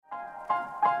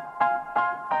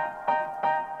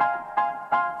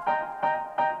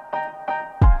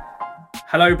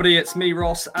Hello, everybody. It's me,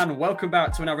 Ross, and welcome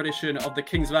back to another edition of the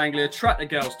Kings of Anglia Track the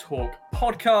Girls Talk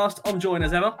podcast. I'm joined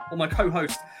as ever on my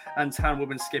co-host and town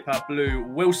woman skipper, Blue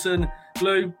Wilson.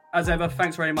 Blue, as ever,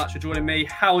 thanks very much for joining me.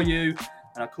 How are you?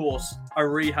 And of course, a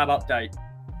rehab update.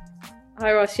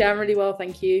 Hi, Ross. Yeah, I'm really well,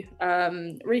 thank you.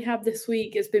 Rehab this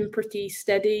week has been pretty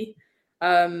steady.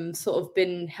 Sort of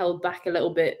been held back a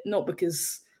little bit, not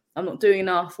because I'm not doing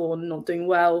enough or not doing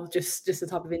well, just the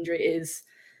type of injury it is,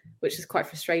 which is quite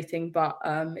frustrating, but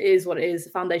it is what it is.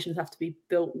 The foundations have to be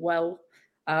built well.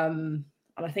 And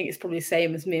I think it's probably the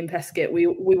same as me and Pescott. We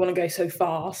want to go so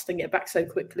fast and get back so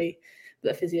quickly,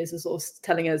 but the physios are sort of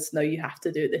telling us, no, you have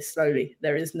to do this slowly.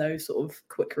 There is no sort of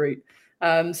quick route.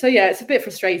 So yeah, it's a bit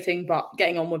frustrating, but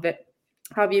getting on with it.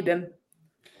 How have you been?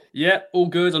 Yeah, all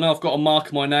good. I know I've got a mark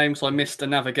in my name, so I missed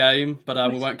another game,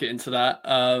 but we won't get into that.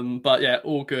 But yeah,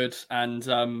 all good. And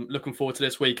looking forward to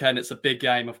this weekend. It's a big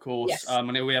game, of course. Yes.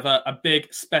 And we have a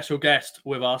big special guest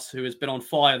with us who has been on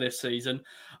fire this season,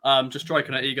 just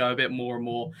stroking her ego a bit more and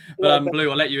more. But Blue,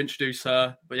 I'll let you introduce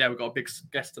her. But yeah, we've got a big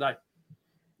guest today.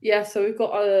 Yeah, so we've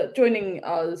got joining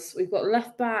us, we've got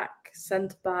left back,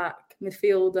 centre back,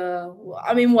 midfielder.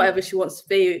 I mean, whatever she wants to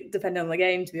be, depending on the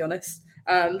game, to be honest.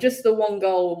 Just the 1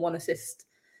 goal and 1 assist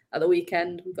at the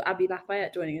weekend. We've got Abby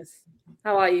Lafayette joining us.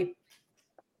 How are you?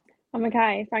 I'm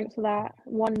okay. Thanks for that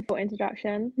wonderful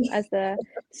introduction as the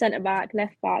centre back,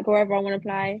 left back, wherever I want to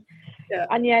play. Yeah.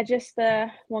 And yeah, just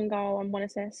the 1 goal and 1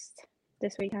 assist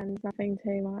this weekend. Nothing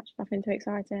too much, nothing too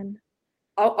exciting.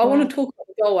 I want to talk about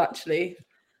the goal actually.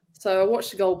 So I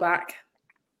watched the goal back,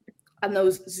 and there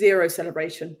was zero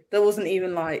celebration. There wasn't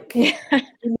even like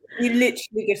you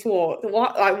literally just what?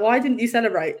 Why didn't you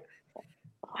celebrate?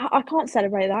 I can't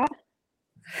celebrate that.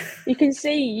 You can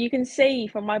see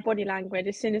from my body language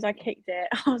as soon as I kicked it,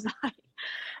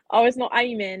 I was not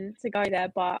aiming to go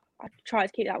there, but I tried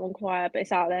to keep that one quiet, but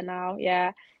it's out there now.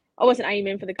 Yeah, I wasn't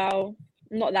aiming for the goal.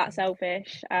 I'm not that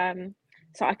selfish.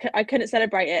 So I couldn't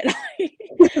celebrate it.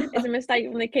 It's a mistake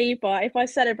from the keeper. If I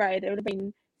celebrated, it would have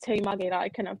been too muggy. Like I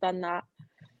couldn't have done that.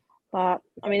 But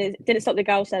I mean, it didn't stop the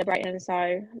girl celebrating, so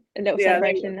a little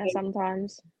celebration in there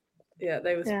sometimes. Yeah,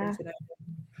 they were sprinting over.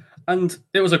 And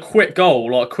it was a quick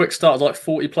goal, like a quick start, like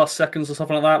 40 plus seconds or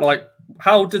something like that. Like,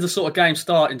 how did the sort of game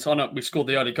start? I know we scored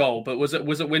the early goal, but was it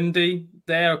windy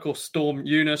there? Of course, Storm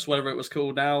Eunice, whatever it was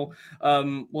called now.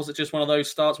 Was it just one of those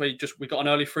starts where we got an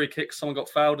early free kick, someone got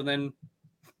fouled, and then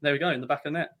there we go in the back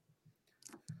of the net?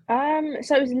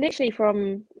 So it was literally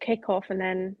from kick-off, and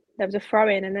then there was a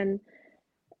throw-in, and then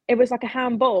it was like a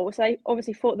handball. So they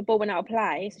obviously thought the ball went out of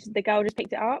play, so the girl just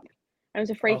picked it up, and it was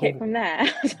a free kick from there.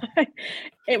 So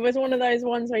it was one of those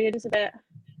ones where you're just a bit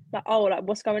like,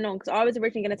 what's going on? Because I was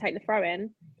originally going to take the throw-in,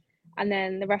 and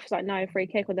then the ref was like, no, free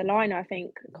kick, or the liner, I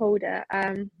think, called it.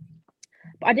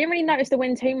 But I didn't really notice the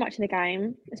wind too much in the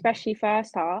game, especially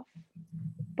first half.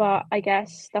 But I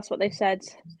guess that's what they've said.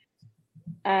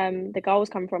 The goals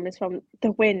come from is from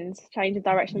the wind changing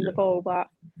direction of the ball, but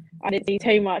I didn't see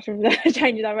too much of the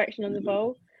change of direction on the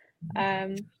ball.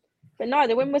 But no,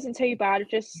 the wind wasn't too bad.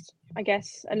 Just, I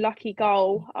guess, a lucky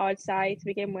goal, I'd say, to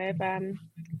begin with. And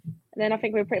then I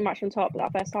think we were pretty much on top of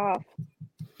that first half.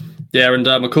 Yeah, and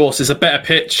of course, it's a better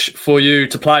pitch for you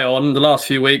to play on. The last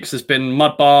few weeks has been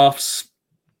mud baths.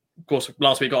 Of course,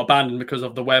 last week got abandoned because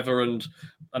of the weather and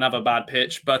another bad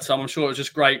pitch. But I'm sure it was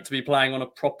just great to be playing on a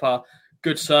proper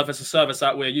good surface, a surface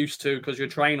that we're used to because you're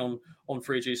trained on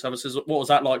 3G surfaces. What was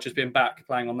that like, just being back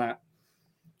playing on that?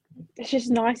 It's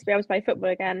just nice to be able to play football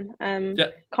again.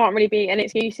 Can't really be any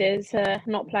excuses to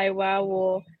not play well,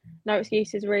 or no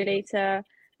excuses really to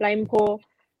blame poor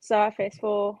surface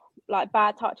for like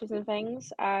bad touches and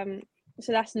things.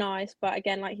 So that's nice. But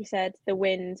again, like you said, the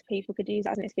wind, people could use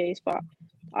that as an excuse, but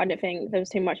I don't think there was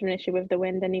too much of an issue with the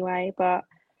wind anyway. But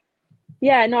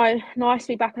yeah, no, nice to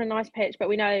be back on a nice pitch, but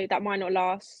we know that might not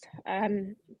last,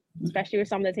 especially with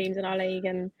some of the teams in our league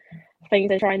and things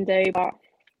they try and do. But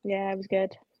yeah, it was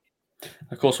good.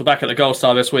 Of course, we're back at the Gold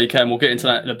Star this weekend. We'll get into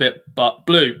that in a bit. But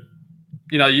Blue,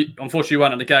 unfortunately, you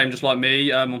weren't at the game just like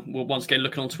me. We're once again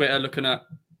looking on Twitter, looking at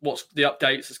what's the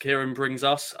updates as Kieran brings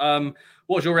us. What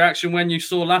was your reaction when you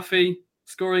saw Laffy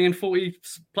scoring in 40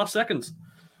 plus seconds?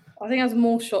 I think I was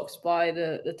more shocked by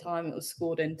the time it was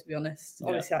scored in, to be honest. Yeah.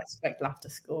 Obviously, I expect Laff to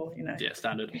score, Yeah,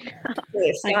 standard.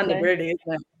 Yeah, standard, really,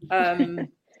 isn't it?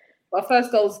 Our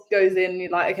first goal goes in, you're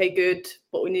like, okay, good,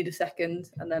 but we need a second.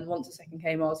 And then once the second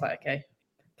came, I was like, okay,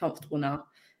 comfortable now.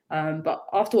 But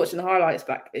after watching the highlights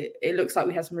back, it looks like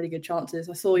we had some really good chances.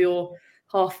 I saw your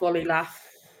half volley Laff.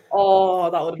 Oh,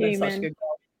 that would have been such a good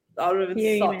goal. That would have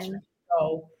been such a good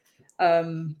goal.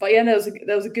 But yeah,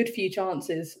 there was a good few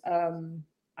chances.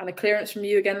 And and a clearance from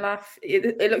you again, Laugh.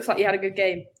 It looks like you had a good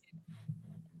game.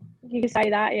 You can say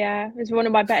that, yeah. It was one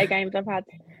of my better games I've had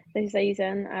this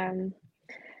season.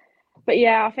 But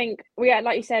yeah, I think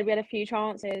like you said, we had a few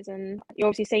chances, and you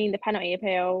obviously seen the penalty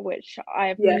appeal, which I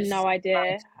have no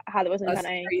idea how there wasn't a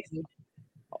penalty. Crazy.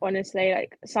 Honestly,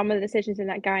 like some of the decisions in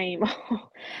that game,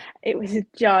 it was a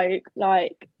joke.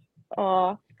 Like,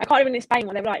 I can't even explain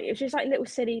what they were like. It was just like little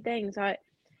silly things. Like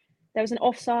there was an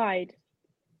offside,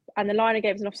 and the liner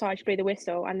gave us an offside, she blew the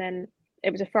whistle, and then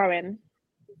it was a throw-in.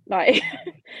 Like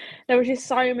there was just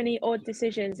so many odd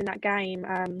decisions in that game.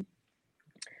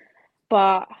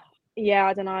 But yeah,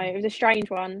 I don't know. It was a strange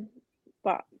one,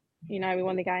 but we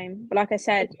won the game. But like I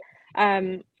said,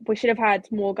 we should have had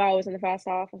more goals in the first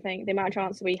half. I think the amount of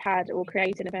chances we had or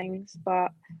created and things, but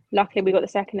luckily we got the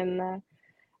second in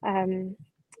the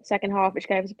second half, which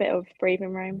gave us a bit of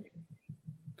breathing room.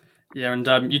 Yeah,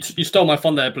 and you stole my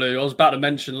fun there, Blue. I was about to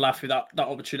mention Laffy that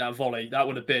opportunity at volley. That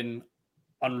would have been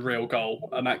unreal goal,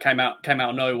 and that came out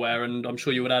of nowhere. And I'm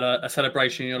sure you would have had a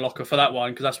celebration in your locker for that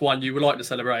one, because that's one you would like to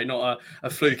celebrate, not a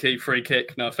fluky free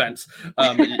kick. No offense,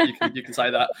 you can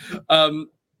say that.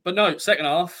 But no, second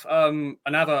half,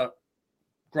 another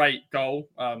great goal,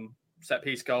 set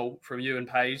piece goal from you and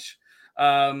Paige.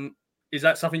 Is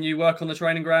that something you work on the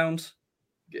training ground,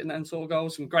 getting that sort of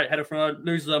goals? Some great header from her,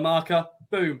 loses her marker,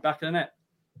 boom, back in the net.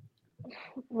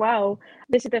 Well,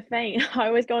 this is the thing. I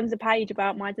always go on to Paige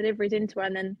about my deliveries into her,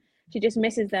 and then she just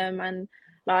misses them. And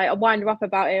like I wind her up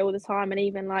about it all the time, and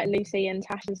even like Lucy and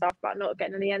Tash and stuff about not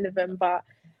getting to the end of them. But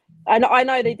I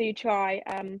know they do try.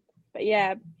 But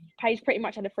yeah, Paige pretty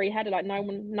much had a free header. Like no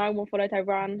one followed her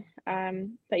run.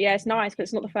 But yeah, it's nice because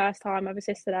it's not the first time I've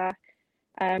assisted her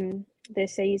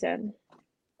this season.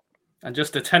 And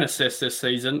just the 10 assists this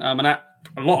season, and a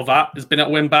lot of that has been at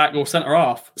win back or centre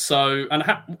half. So, and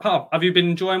have you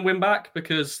been enjoying win back,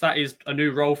 because that is a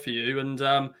new role for you? And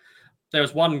there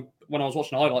was one when I was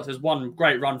watching the highlights. There's one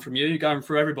great run from you, going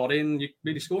through everybody, and you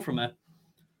really score from there.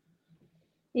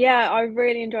 Yeah, I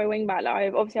really enjoy wing back.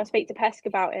 Like, obviously, I speak to Pesk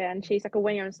about it, and she's like a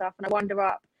winger and stuff. And I wander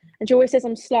up, and she always says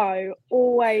I'm slow.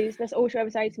 Always, that's all she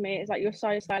ever say to me. It's like, you're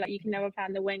so slow, like you can never play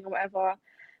on the wing or whatever.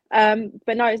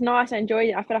 But no, it's nice. I enjoyed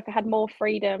it. I feel like I had more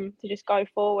freedom to just go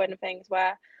forward and things,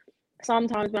 where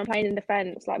sometimes when I'm playing in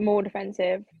defence, like more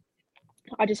defensive,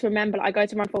 I just remember, like, I go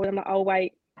to run forward, I'm like, oh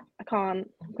wait, I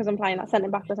can't, because I'm playing like centre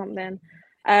back or something.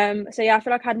 So yeah, I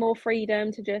feel like I had more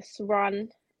freedom to just run,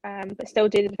 but still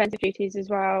do the defensive duties as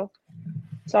well.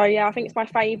 So yeah, I think it's my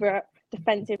favourite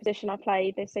defensive position I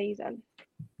played this season.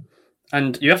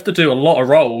 And you have to do a lot of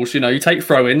roles. You take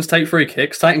throw-ins, take free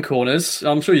kicks, taking corners.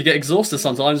 I'm sure you get exhausted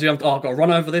sometimes. You have I've got to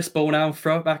run over this ball now and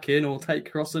throw it back in, or take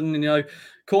crossing.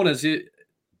 Corners.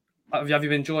 Have you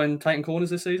been enjoying taking corners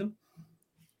this season?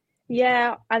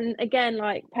 Yeah, and again,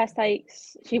 like Pest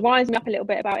she winds me up a little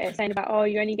bit about it, saying about,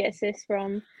 you only get assists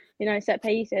from set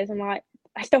pieces. I'm like,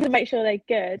 I still want to make sure they're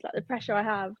good. Like the pressure I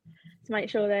have to make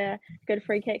sure they're good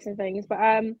free kicks and things.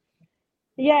 But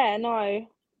yeah, no.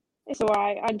 It's all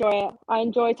right. I enjoy it. I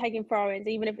enjoy taking throw-ins,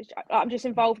 even if I'm just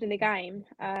involved in the game.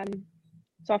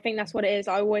 So I think that's what it is.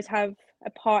 I always have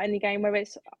a part in the game, whether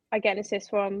it's I get an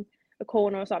assist from a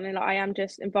corner or something. Like I am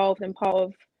just involved in part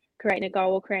of creating a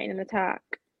goal or creating an attack.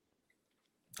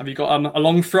 Have you got a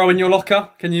long throw in your locker?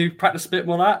 Can you practice a bit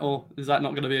more of that, or is that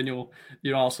not going to be in your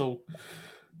arsenal?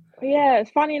 Yeah, it's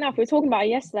funny enough. We were talking about it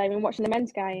yesterday when watching the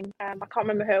men's game. I can't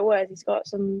remember who it was. He's got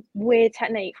some weird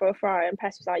technique for a throw, and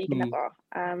Pest was like, "You can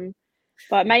never."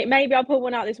 But maybe I'll pull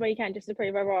one out this weekend just to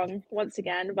prove her wrong once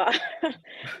again. But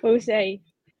we'll see.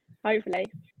 Hopefully.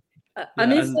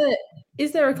 And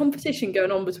is there a competition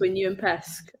going on between you and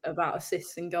Pesk about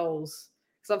assists and goals?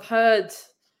 Because I've heard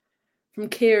from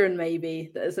Kieran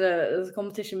maybe that there's a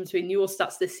competition between your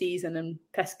stats this season and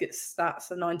Pesk's stats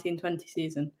the 1920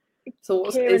 season. So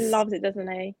Kieran loves it, doesn't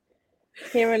he?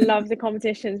 Kieran loves the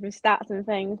competitions with stats and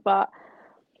things. But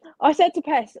I said to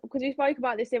Pest, because we spoke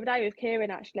about this the other day with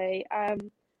Kieran actually. I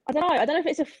don't know if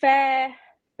it's a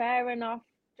fair enough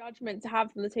judgment to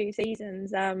have from the two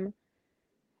seasons.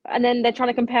 And then they're trying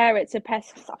to compare it to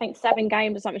Pest's, I think 7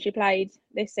 games or something she played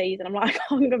this season. I'm like, I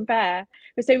can't compare.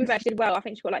 Because Superfresh did well. I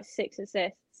think she got like 6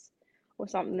 assists or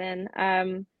something.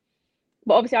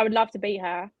 But obviously I would love to beat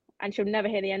her, and she'll never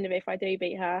hear the end of it if I do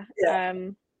beat her. Yeah.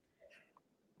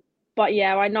 But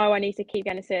yeah, I know I need to keep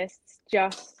getting assists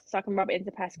just so I can rub it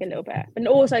into Pesk a little bit. And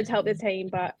also to help the team,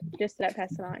 but just to let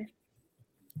Pesk know.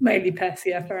 Mainly Pesk,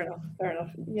 yeah, fair enough.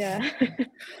 Yeah.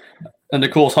 And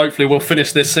of course, hopefully we'll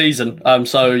finish this season.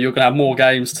 So you're going to have more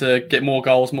games to get more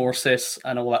goals, more assists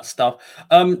and all that stuff.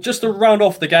 Just to round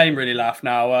off the game, really, Laugh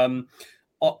now.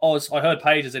 I heard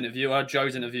Paige's interview, I heard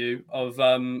Joe's interview of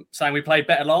saying we played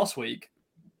better last week.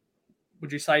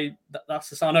 Would you say that's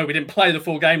the sign? I know we didn't play the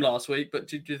full game last week, but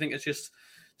do you think it's just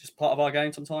part of our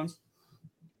game sometimes?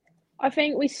 I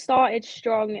think we started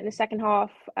strong in the second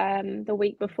half the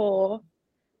week before.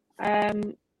 I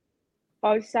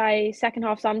would say second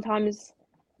half sometimes,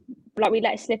 like, we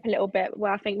let it slip a little bit,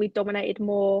 where I think we dominated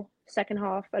more second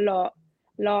half a lot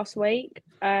last week.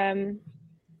 But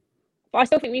I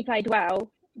still think we played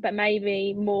well, but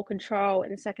maybe more control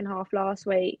in the second half last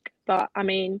week. But I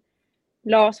mean,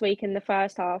 last week in the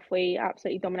first half, we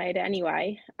absolutely dominated it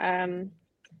anyway.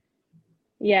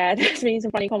 Yeah, there's been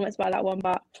some funny comments about that one,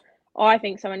 but I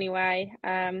think so anyway.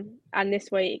 And this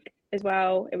week as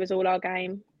well, it was all our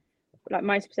game, like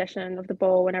most possession of the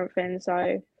ball and everything.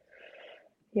 So,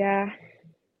 yeah.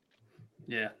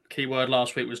 Yeah, key word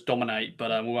last week was dominate,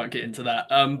 but we won't get into that.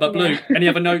 But Blue, any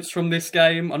other notes from this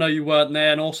game? I know you weren't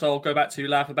there, and also I'll go back to you,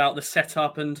 Laugh, about the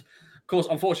setup. And of course,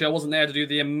 unfortunately, I wasn't there to do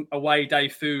the away day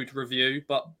food review,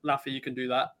 but Laffy, you can do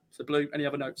that. So, Blue, any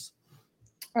other notes?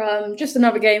 Just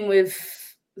another game with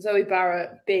Zoe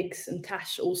Barrett, Biggs, and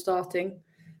Tash all starting.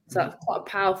 So that's quite a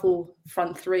powerful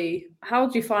front three. How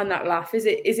do you find that, Laugh? Is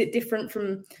it different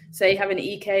from, say, having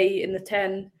EK in the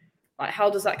 10? Like,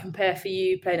 how does that compare for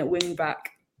you playing at wing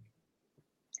back?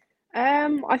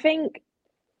 I think,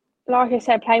 like I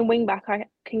said, playing wing back, I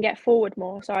can get forward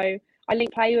more, so I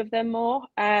link play with them more.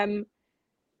 Well,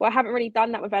 I haven't really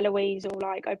done that with Eloise or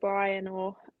like O'Brien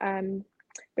or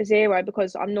Zero,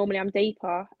 because I'm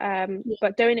deeper.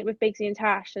 But doing it with Biggsy and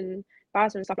Tash and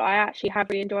Baz and stuff, I actually have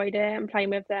really enjoyed it and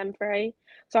playing with them three.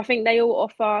 So I think they all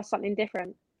offer something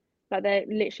different. Like, they're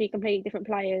literally completely different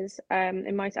players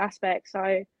in most aspects.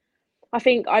 So I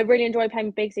think I really enjoy playing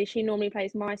with Biggsy. She normally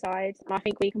plays my side, and I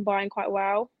think we combine quite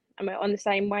well, and we're on the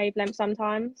same wavelength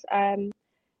sometimes.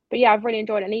 But yeah, I've really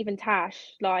enjoyed it. And even Tash,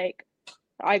 like,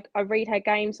 I read her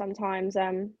game sometimes.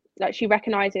 Like, she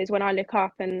recognises when I look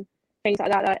up and things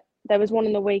like that. Like, there was one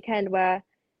on the weekend where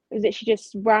it was literally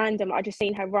just random. I just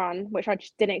seen her run, which I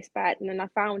just didn't expect, and then I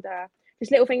found her.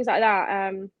 Just little things like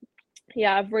that.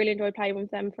 Yeah, I've really enjoyed playing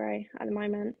with them three at the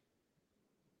moment.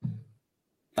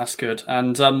 That's good.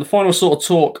 And the final sort of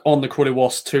talk on the Crawley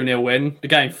Wasps 2-0 win. The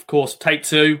game, of course, take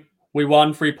two. We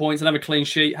won 3 points, another clean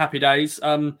sheet. Happy days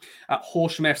at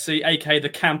Horsham FC, aka the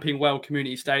Camping Well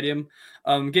Community Stadium.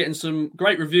 Getting some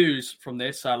great reviews from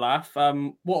this, Laugh.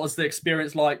 What was the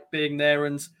experience like being there,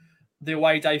 and the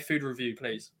away day food review,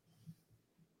 please?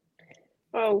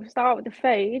 Well, start with the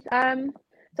food.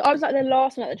 So I was like the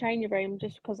last one at the changing room,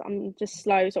 just because I'm just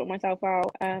slow sorting myself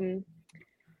out.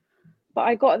 But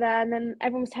I got there, and then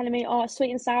everyone was telling me, oh,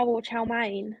 sweet and sour or chow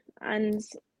mein. And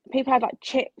people had like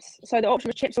chips. So the option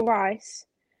was chips or rice.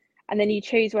 And then you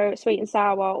choose whether it's sweet and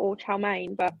sour or chow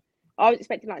mein. But I was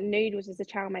expecting like noodles as the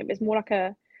chow mein, but it's more like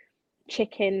a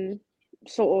chicken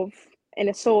sort of in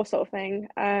a sauce sort of thing.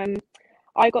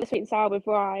 I got the sweet and sour with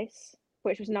rice,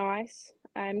 which was nice.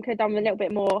 Could have done with a little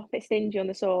bit more, a bit stingy on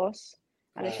the sauce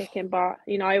and the chicken, but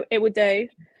you know, it would do.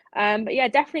 But yeah,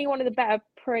 definitely one of the better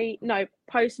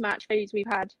post-match foods we've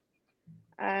had.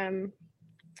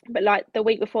 But like the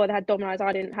week before they had Domino's,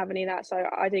 I didn't have any of that, so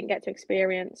I didn't get to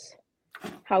experience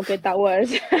how good that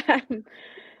was.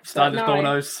 Standard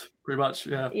Domino's, pretty much,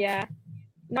 yeah. Yeah.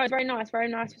 No, it's very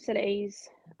nice facilities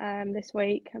this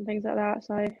week and things like that.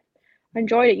 So I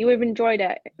enjoyed it. You would have enjoyed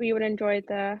it. You would have enjoyed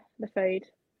the food.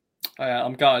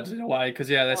 I'm gutted in a way, because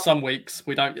there's some weeks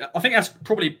we don't. I think that's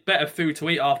probably better food to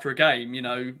eat after a game. You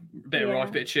know, a bit of rice,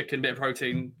 bit of chicken, bit of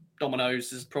protein.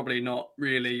 Domino's is probably not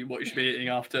really what you should be eating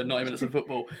after 90 minutes of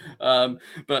football.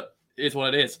 But it is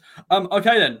what it is.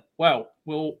 Okay then. Well,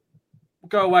 we'll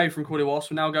go away from Crawley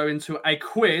Wasps. We'll now go into a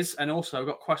quiz, and also we've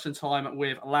got question time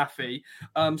with Laffy.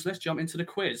 So let's jump into the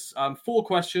quiz. 4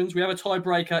 questions. We have a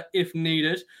tiebreaker if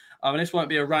needed. And this won't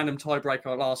be a random tiebreaker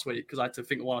like last week, because I had to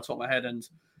think of one on top of my head and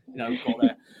got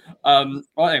there. Right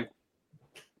then.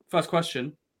 First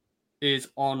question is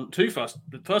on the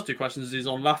first 2 questions is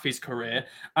on Laffy's career.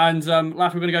 And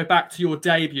Laffy, we're going to go back to your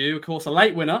debut, of course, a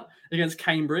late winner against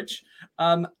Cambridge.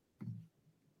 Question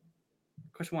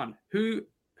 1.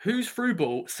 Whose through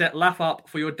ball set Laff up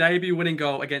for your debut winning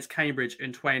goal against Cambridge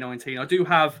in 2019? I do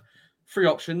have 3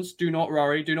 options. Do not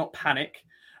worry. Do not panic.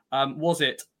 Was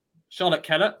it Charlotte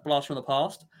Kellett, blast from the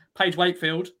past, Paige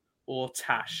Wakefield, or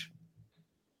Tash?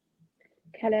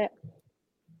 Kellett.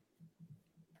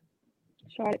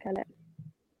 Charlotte Kellett.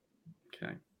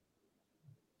 Okay.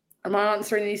 Am I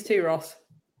answering these 2, Ross?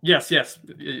 Yes.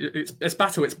 It's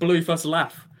battle. It's Blue versus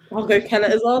Laff. I'll go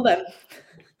Kellett as well then.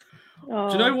 Oh,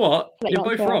 do you know what? You're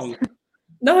both wrong.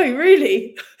 No,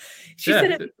 really? She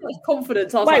said it with such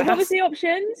confidence. I was Wait, like, what was the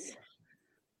options?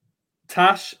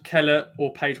 Tash, Keller,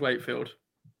 or Paige Wakefield?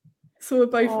 So we're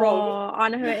both wrong. I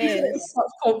know who it is. Such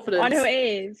confidence. I know who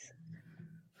it is.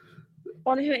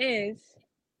 I know who it is.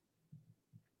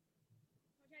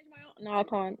 No, I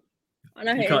can't. I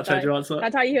know who You it can't is. change though. your answer. Can I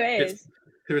tell you who it is?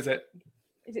 Who is it?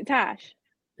 Is it Tash?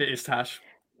 It is Tash.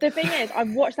 The thing is,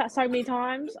 I've watched that so many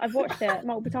times. I've watched it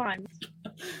multiple times.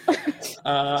 And you got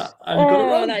it Oh,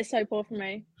 wrong. that is so poor for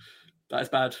me. That is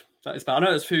bad. That is bad. I know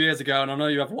it was a few years ago, and I know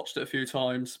you have watched it a few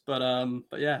times, but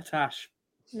yeah, Tash.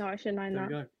 No, I should have known There that.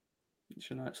 we go. You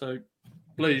should know it. So,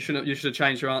 Blue, you should have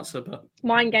changed your answer, but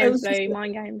Mind It games, was just Blue. a-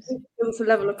 Mind games. It was a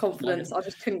level of confidence. I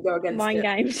just couldn't go against Mind it.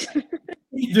 games.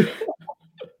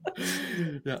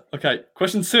 yeah. Okay.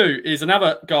 Question 2 is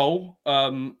another goal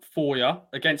for you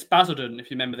against Basildon.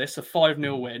 If you remember this, a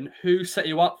 5-0 win. Who set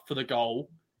you up for the goal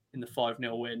in the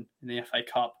 5-0 win in the FA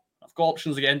Cup? I've got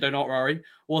options again. Do not worry.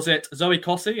 Was it Zoe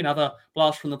Cossey, another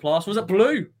blast from the past? Was it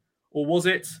Blue, or was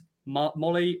it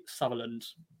Molly Sutherland?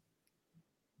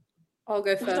 I'll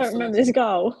go I first. don't on remember this. this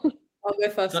goal. I'll go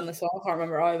first on this one. I can't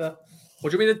remember either. Or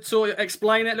do you want me to sort of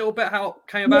explain it a little bit how it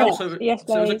came about? Yeah. So, Yes,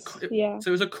 so please. Yeah. it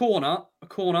was a corner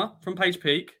from Page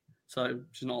Peak, so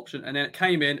which is an option, and then it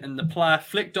came in, and the player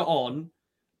flicked it on,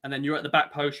 and then you're at the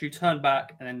back post, you turned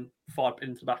back, and then fired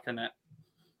into the back of the net.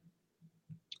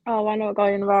 Oh, I know what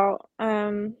going about.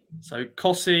 So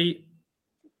Cossey,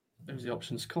 those are the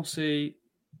options: Cossey,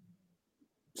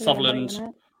 Yeah, Sutherland, wait a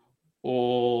minute.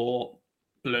 or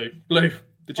Blue. Blue.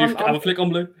 Did you have a flick on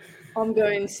Blue? I'm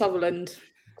going Sutherland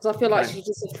because I feel like Okay.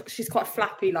 she's quite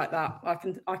flappy like that. I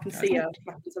can see her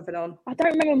flapping something on. I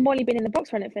don't remember Molly being in the box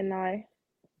for anything though.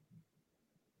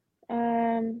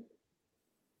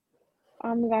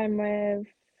 I'm going with.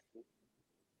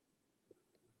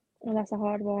 Oh, that's a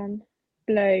hard one.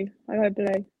 Blue. I go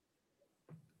blue.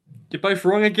 You're both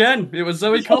wrong again. It was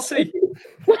Zoe Cossey.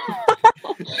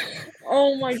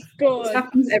 Oh my This god.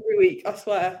 happens every week. I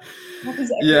swear. It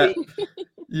happens every Yeah. week.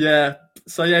 Yeah.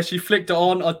 So yeah, she flicked it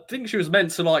on. I think she was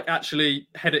meant to like actually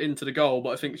head it into the goal, but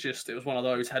I think it was one of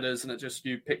those headers, and it just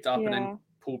you picked up and Yeah. then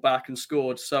pulled back and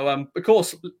scored. So of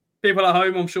course, people at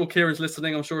home, I'm sure Kieran's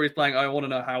listening. I'm sure he's playing. I want to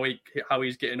know how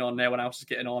he's getting on. Everyone else is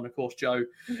getting on. Of course, Joe,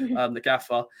 the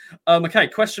gaffer. Okay,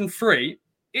 question 3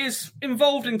 is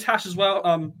involved in Tash as well.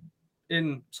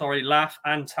 Laff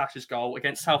and Tash's goal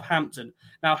against Southampton.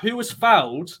 Now, who was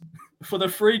fouled for the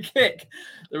free kick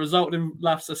that resulted in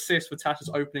Laff's assist for Tash's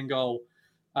opening goal?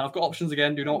 And I've got options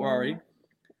again, do not worry.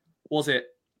 Was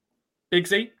it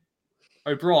Bigsy,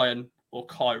 O'Brien, or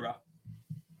Kyra?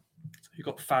 So who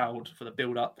got fouled for the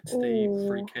build-up to the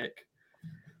free kick?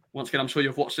 Once again, I'm sure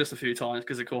you've watched this a few times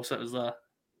because, of course, that was the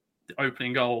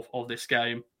opening goal of this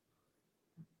game.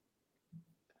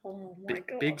 Oh my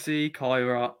god. Bigsy,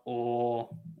 Kyra, or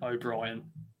O'Brien?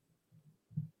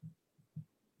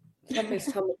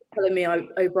 Something's telling me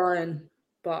O'Brien,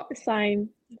 but Same.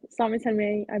 Someone tell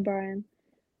me O'Brien.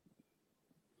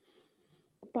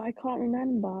 But I can't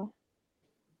remember.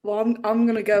 well, I'm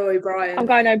gonna go O'Brien. I'm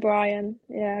going O'Brien.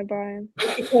 Yeah, O'Brien.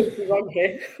 It's wrong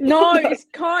here. No, it's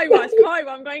Kyra. It's Kyra.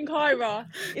 I'm going Kyra.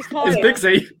 It's Kyra. It's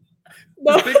Bigsy.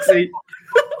 No. It's Bigsy.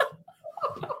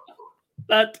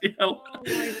 Bloody hell. Oh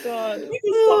my god.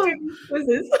 What is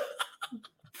this?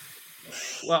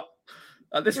 Well,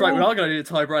 at this rate, we are going to need a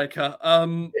tiebreaker.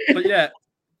 But yeah,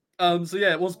 so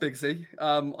yeah, it was Bigsy.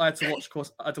 I had to watch,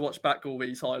 of course, back all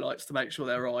these highlights to make sure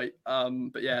they're right.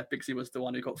 But yeah, Bigsy was the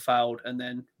one who got fouled, and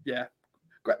then yeah,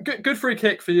 good free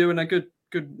kick for you, and a good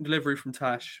delivery from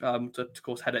Tash to of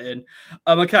course head it in.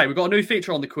 Okay, we've got a new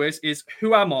feature on the quiz. Is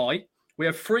Who Am I? We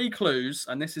have 3 clues,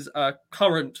 and this is a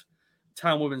current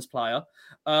Town Women's player.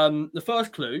 The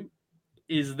first clue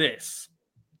is this.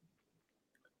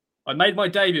 I made my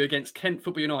debut against Kent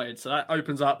Football United, so that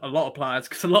opens up a lot of players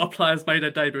because a lot of players made their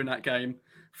debut in that game.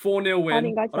 4-0 win. I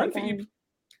didn't go to that game.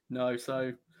 No,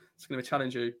 so it's going to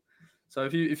challenge you. So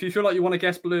if you feel like you want to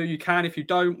guess Blue, you can. If you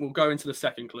don't, we'll go into the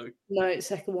second clue. No,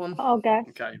 second one. I'll guess.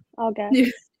 Okay. I'll guess.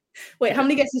 Wait, how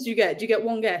many guesses do you get? Do you get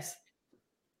one guess?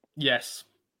 Yes.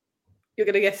 You're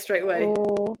gonna guess straight away.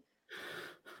 Or,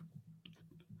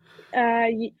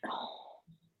 the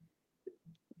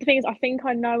thing is, I think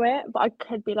I know it, but I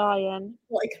could be lying.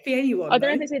 What, it could be anyone. I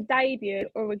don't know though. if it's a debut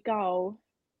or a goal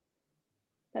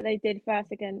that they did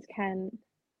first against Kent.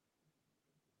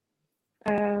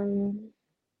 I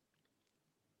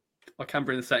can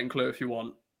bring the second clue if you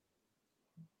want.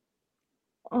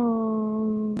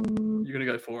 You're going to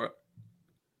go for it.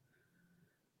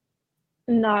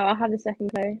 No, I have the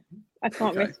second clue. I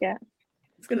can't Okay. risk it. I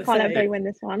was gonna Can't let say. Blue win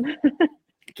this one.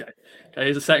 Okay,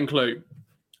 here's a second clue.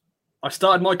 I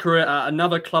started my career at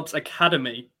another club's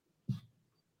academy.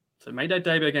 So made their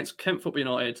debut against Kent Football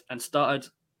United and started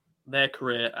their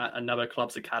career at another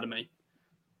club's academy,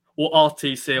 or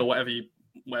RTC, or whatever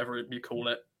you call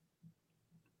it.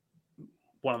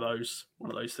 One of those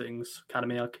things.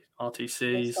 Academy,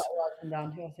 RTCs. Start writing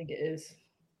down who I think it is.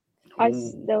 I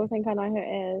still think I know who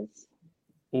it is.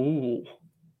 Ooh.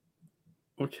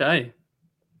 Okay.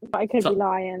 But I could be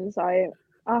lying, so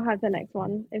I'll have the next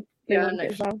one if you want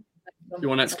it as well. You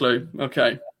want next clue?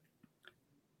 Okay.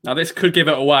 Now this could give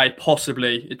it away,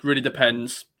 possibly. It really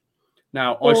depends.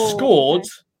 Now I scored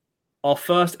our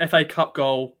first FA Cup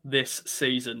goal this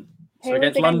season. So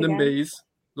against London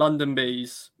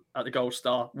Bees at the Gold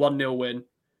Star, 1-0 win.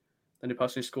 Then the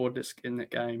person who scored this in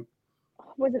that game. I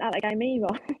wasn't at that game either.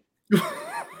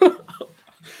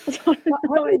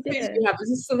 No idea. Is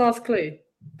this the last clue?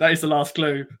 That is the last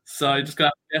clue. So just gonna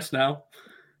have to guess now.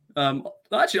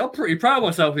 Actually, I'm pretty proud of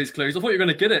myself with these clues. I thought you were going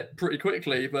to get it pretty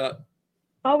quickly, but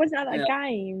I wasn't at that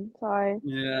game, so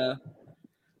yeah.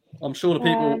 I'm sure the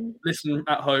people listening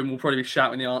at home will probably be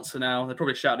shouting the answer now. They'll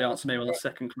probably shout the answer maybe on the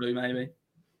second clue, maybe.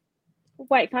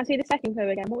 Wait, can I see the second clue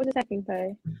again? What was the second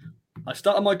clue? I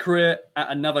started my career at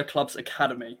another club's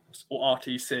academy, or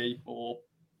RTC, or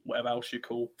whatever else you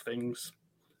call things.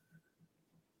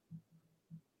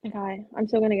 Okay, I'm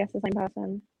still going to guess the same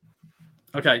person.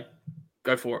 Okay,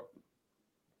 go for it.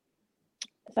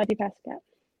 Sophie Pesquet.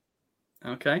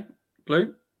 Okay,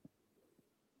 Blue?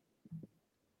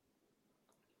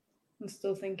 I'm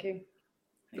still thinking.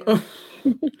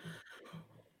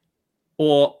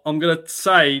 Or I'm going to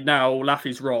say now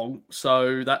Laffy's wrong,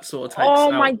 so that sort of takes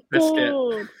out my Biscuit.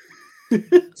 God.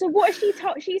 So what has she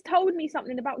told? She's told me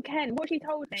something about Ken. What she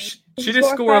told me? She did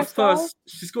score her first.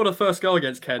 She scored her first goal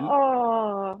against Ken.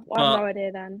 Oh, I have no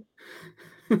idea then.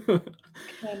 I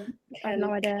have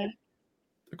no idea.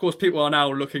 Of course, people are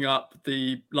now looking up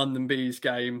the London Bees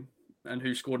game and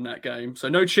who scored in that game. So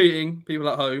no cheating, people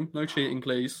at home. No cheating,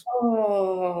 please.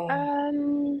 Oh. I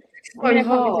mean, I can't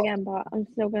guess again, but I'm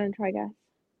still going to try guess.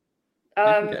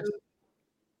 I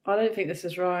don't think this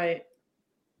is right.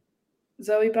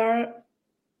 Zoe Barrett?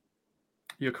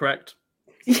 You're correct.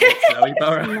 Yeah. Zoe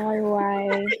Barrett. No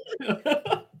way.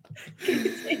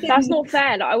 That's not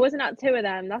fair. Like, I wasn't at two of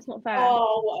them. That's not fair.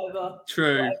 Oh, whatever.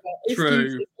 True.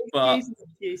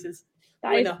 Excuses.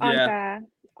 That is unfair.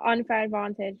 Unfair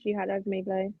advantage you had over me,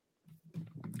 Blue.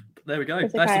 There we go.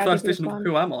 It's That's okay, the first edition of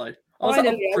Who Am I?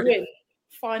 Finally, I win.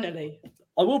 Finally.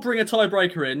 I will bring a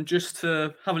tiebreaker in just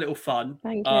to have a little fun.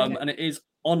 Thank you. And it is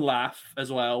on Laff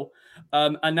as well.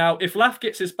 And now, if Laff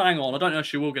gets his bang on, I don't know if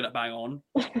she will get it bang on.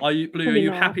 Are you, Blue? Are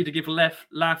you happy to give Laff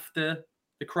the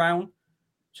crown?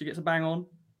 She gets a bang on.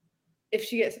 If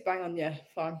she gets a bang on, yeah,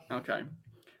 fine. Okay.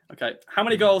 How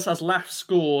many goals has Laff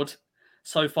scored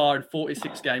so far in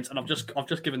 46 games? And I've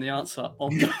just given the answer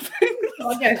on the thing. Could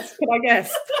I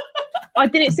guess? I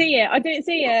didn't see it.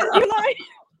 You're like,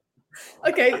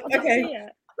 okay.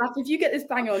 Laff, if you get this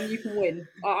bang on, you can win.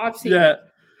 I've seen it.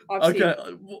 I've seen it.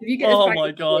 If you get this bang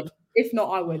my God. Win. If not,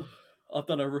 I win. I've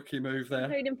done a rookie move there.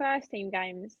 Including first team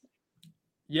games.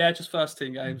 Yeah, just first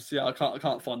team games. Yeah, I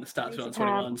can't find the stats on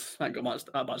 21s. I ain't got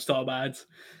that much star bads.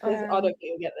 I don't think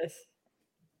you'll get this.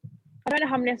 I don't know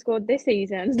how many I scored this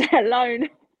season, let alone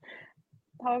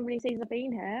how many seasons I've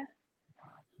been here.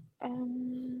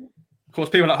 Of course,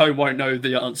 people at home won't know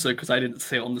the answer because they didn't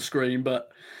see it on the screen. But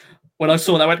when I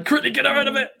saw that, I went, quickly get her rid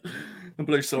of it. And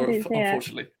Blue saw it,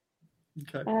 unfortunately.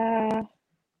 Okay.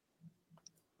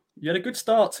 You had a good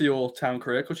start to your town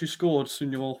career because you scored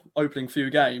in your opening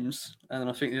few games. And then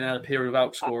I think you had a period of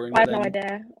outscoring. I have no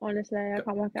idea, honestly. I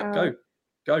can't work it out.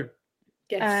 Go.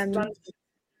 Guess.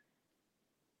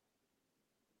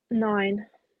 9.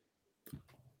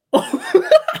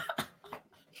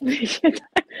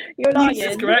 You're lying.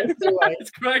 It's correct.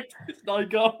 It's correct. It's 9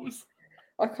 goals.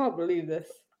 I can't believe this.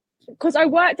 Because I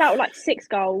worked out like 6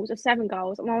 goals or 7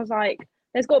 goals, and I was like,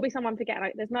 there's got to be someone to get.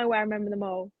 Like, there's no way I remember them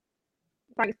all.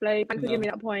 Thanks, Blue. Thanks for giving me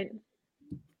that point.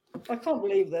 I can't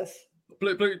believe this.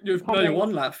 Blue, you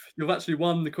won, Laff. You've actually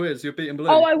won the quiz. You're beating Blue.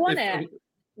 Oh, I won it.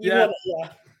 Yeah.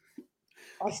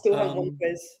 I still haven't won the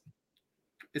quiz.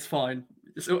 It's fine.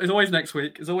 It's always next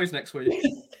week. It's always next week.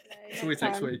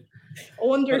 Next week. I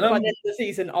wonder if by the end of the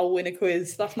season I'll win a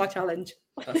quiz. That's my challenge.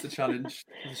 That's the challenge.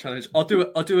 I'll do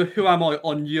a Who Am I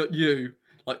on you,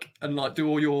 and do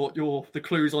all the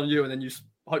clues on you, and then you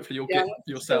hopefully you'll get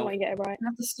yourself. Still get it right. I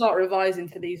have to start revising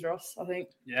for these, Ross. I think.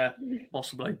 Yeah,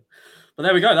 possibly. But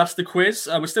there we go. That's the quiz.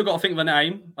 We've still got to think of a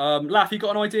name. Laff, you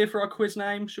got an idea for our quiz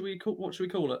name? What should we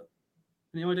call it?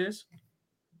 Any ideas?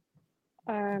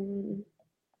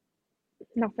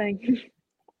 Nothing.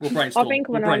 We'll brainstorm. I'll think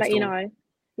when I let you know.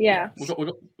 Yeah. We've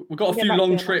got a few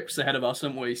long trips ahead of us,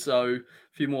 haven't we? So a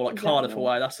few more like Cardiff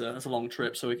away. That's a long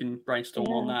trip, so we can brainstorm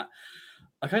on that.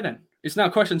 Okay, then it's now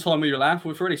question time with you, Laf.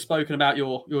 We've already spoken about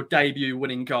your debut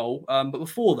winning goal, but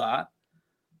before that,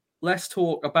 let's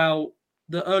talk about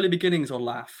the early beginnings on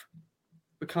Laf,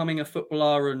 becoming a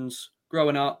footballer and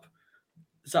growing up.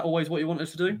 Is that always what you wanted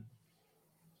to do?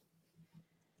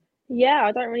 Yeah,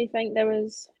 I don't really think there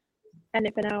was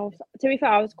anything else. To be fair,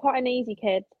 I was quite an easy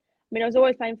kid. I mean, I was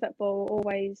always playing football,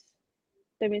 always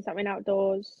doing something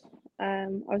outdoors. I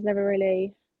was never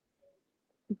really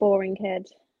a boring kid.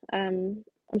 I'm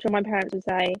sure my parents would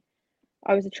say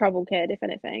I was a trouble kid, if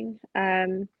anything.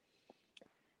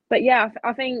 But yeah,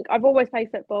 I think I've always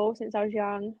played football since I was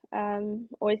young,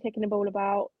 always kicking the ball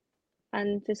about,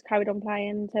 and just carried on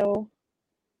playing until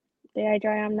the age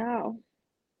I am now.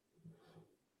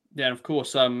 Yeah, and of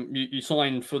course, you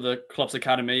signed for the club's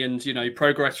academy, and you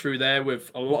progressed through there with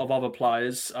a lot of other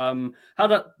players. How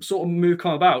did that sort of move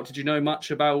come about? Did you know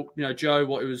much about Joe,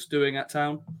 what he was doing at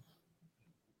Town?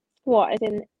 What, as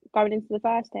in going into the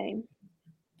first team?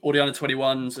 All the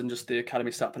under-21s and just the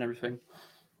academy stuff and everything.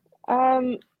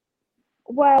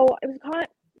 Well, it was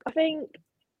I think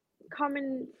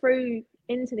coming through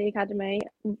into the academy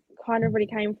kind of really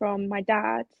came from my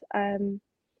dad.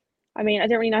 I mean, I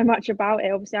didn't really know much about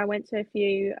it. Obviously, I went to a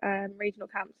few regional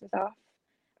camps and stuff.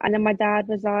 And then my dad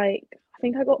was like, I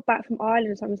think I got back from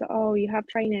Ireland or something. He was like, oh, you have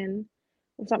training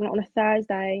or something on a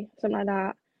Thursday, something like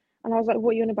that. And I was like, what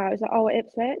are you on about? He's like, oh, at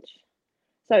Ipswich.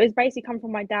 So it's basically come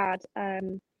from my dad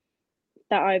that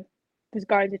I was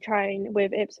going to train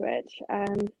with Ipswich.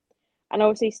 And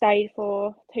obviously stayed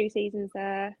for 2 seasons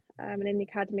there and in the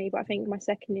academy. But I think my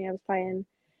second year I was playing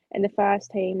in the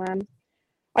first team.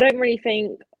 I don't really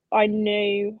think I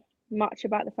knew much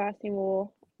about the first team or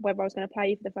whether I was going to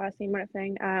play for the first team or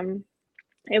anything.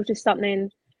 It was just something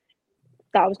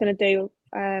that I was going to do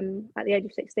at the age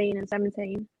of 16 and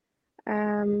 17.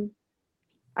 And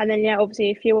then, yeah,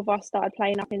 obviously a few of us started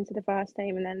playing up into the first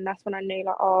team. And then that's when I knew,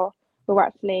 like, oh,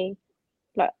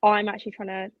 I'm actually trying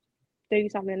to do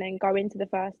something and then go into the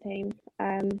first team.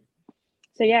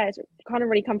 So, yeah, it's kind of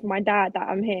really come from my dad that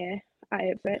I'm here at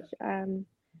Ipswich.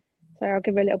 So I'll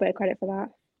give her a little bit of credit for that.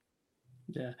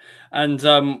 Yeah, and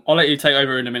I'll let you take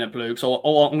over in a minute, Blue. So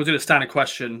I'm going to do the standard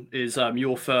question: is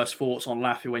your first thoughts on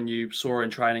Laffy when you saw her in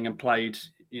training and played,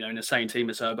 in the same team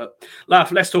as her? But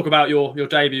Laff, let's talk about your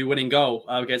debut winning goal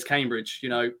against Cambridge.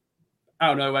 Out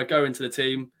of nowhere, go into the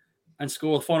team and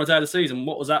score the final day of the season.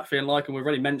 What was that feeling like? And we've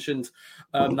already mentioned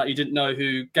that you didn't know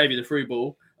who gave you the through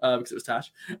ball because it was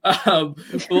Tash. But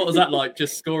what was that like,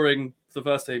 just scoring for the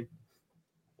first team?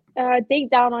 Deep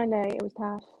down, I know it was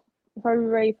Tash. If I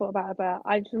really thought about it, but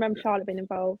I just remember Charlotte being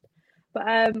involved. But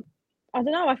I don't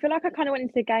know. I feel like I kind of went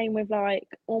into the game with like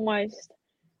almost.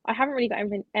 I haven't really got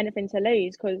anything to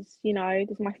lose because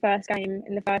this is my first game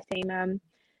in the first team.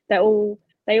 They all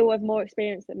have more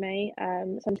experience than me. So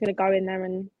I'm just gonna go in there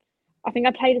and I think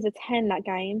I played as a 10 that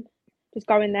game. Just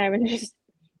go in there and just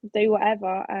do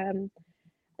whatever. And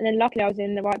then luckily I was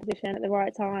in the right position at the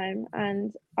right time,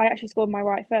 and I actually scored my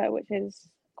right foot, which is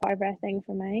quite a rare thing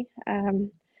for me.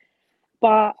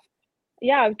 But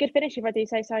yeah, a good finish if I do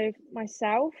say so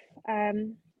myself.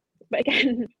 But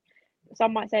again,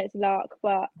 some might say it's luck,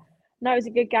 but no, it was a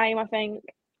good game. I think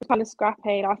it's kind of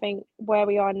scrappy. I think where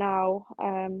we are now,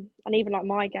 and even like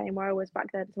my game where I was back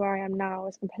then to where I am now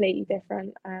is completely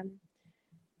different.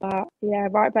 But yeah,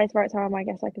 right place, right time, I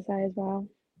guess I could say as well.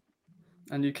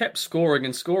 And you kept scoring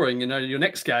and scoring. Your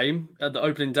next game at the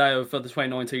opening day of the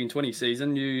 2019-20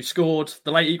 season, you scored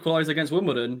the late equaliser against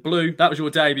Wimbledon. Blue, that was your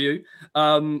debut.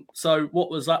 So what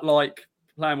was that like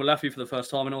playing with Laffy for the first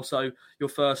time, and also your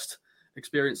first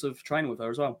experience of training with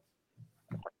her as well?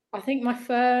 I think when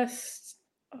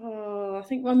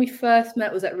we first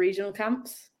met was at regional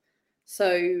camps.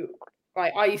 So,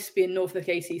 right, I used to be in Norfolk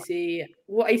ACC.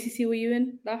 What ACC were you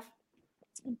in, Laff?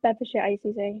 Bedfordshire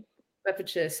ACC.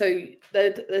 Bedfordshire. So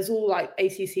there's all like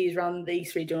ACCs around the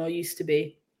East region, or used to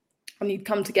be, and you'd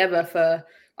come together for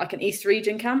like an East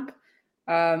region camp,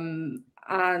 and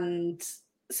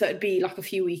so it'd be like a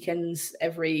few weekends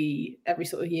every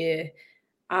sort of year.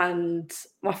 And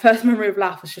my first memory of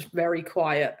Laff was just very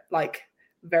quiet, like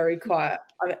very quiet.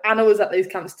 I mean, Anna was at those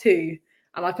camps too,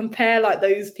 and I compare like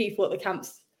those people at the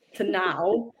camps to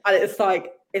now, and it's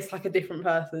like a different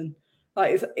person.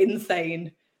 Like it's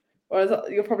insane. Whereas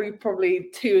you're probably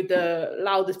two of the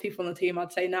loudest people on the team,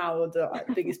 I'd say now, or the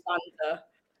biggest banter.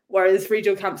 Whereas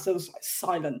regional camps, there was like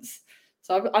silence.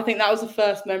 So I think that was the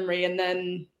first memory. And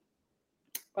then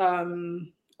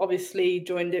obviously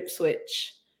joined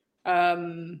Ipswich.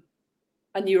 And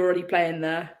you were already playing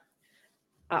there.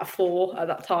 at 4 at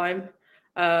that time.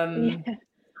 Yeah.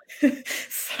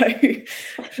 So it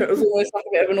was almost like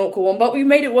a bit of an awkward one, but we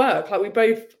made it work. Like we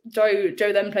both, Joe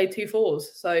then played 2 4s,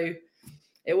 so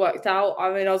it worked out.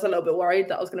 I mean, I was a little bit worried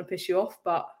that I was going to piss you off,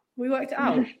 but we worked it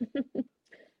out.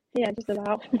 Yeah, just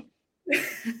about.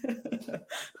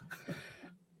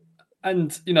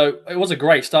 And, it was a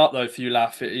great start, though, for you,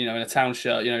 Laf, in a town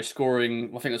shirt, scoring,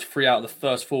 I think it was 3 out of the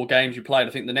first 4 games you played.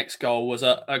 I think the next goal was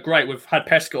a great, we've had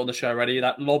Pescott on the show already,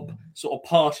 that lob sort of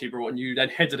pass you brought and you then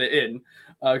headed it in.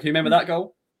 Can you remember that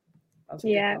goal?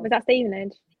 Yeah, was that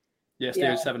Stevenage? Yeah,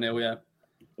 Stevenage 7-0, yeah.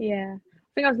 Yeah.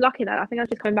 I think I was lucky that. I think I was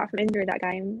just coming back from injury that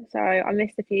game. So I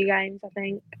missed a few games, I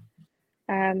think.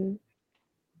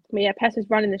 But yeah, Pess was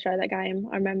running the show that game,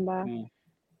 I remember.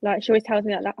 Like, she always tells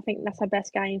me that I think that's her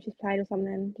best game she's played or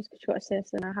something, just because she got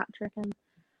assists and a hat trick. And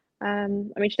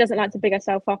I mean, she doesn't like to big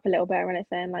herself up a little bit or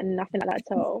anything, like nothing like that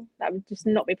at all. That would just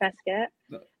not be Pescott.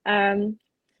 No.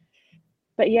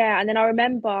 But yeah, and then I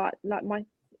remember like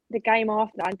the game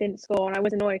after that, I didn't score, and I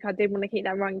was annoyed because I did want to keep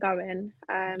that run going.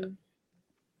 But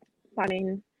I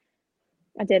mean,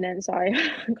 I didn't, so I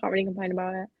can't really complain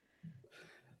about it.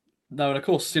 No, and of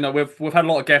course, we've had a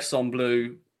lot of guests on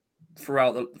Blue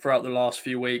throughout the last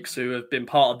few weeks who have been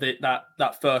part of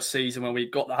that first season when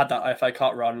we had that FA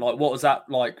Cup run. Like, what was that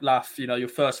like, Laf? Your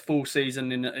first full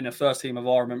season in a first team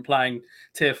environment, playing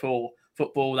Tier 4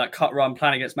 football, that cup run,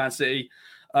 playing against Man City.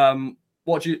 How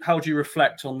do you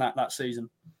reflect on that season?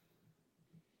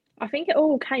 I think it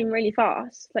all came really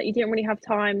fast. Like, you didn't really have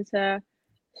time to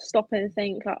stop and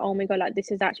think like, oh my god, like this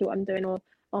is actually what I'm doing, or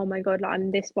oh my god, like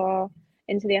I'm this far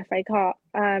into the FA Cup.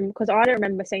 Because I don't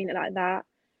remember seeing it like that.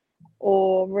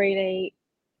 Or really,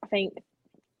 I think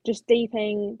just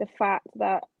deepening the fact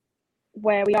that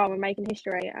where we are, we're making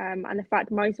history, and the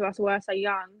fact most of us were so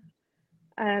young,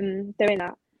 doing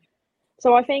that.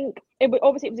 So I think it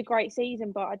was a great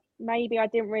season, but maybe I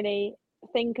didn't really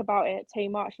think about it too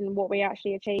much and what we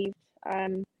actually achieved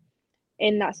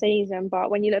in that season. But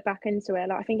when you look back into it,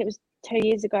 like I think it was 2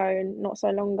 years ago, not so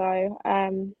long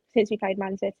ago, since we played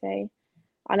Man City,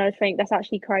 and I think that's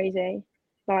actually crazy.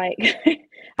 Like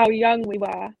how young we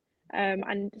were,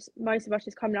 and most of us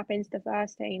just coming up into the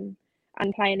first team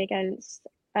and playing against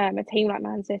a team like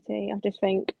Man City, I just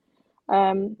think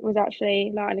was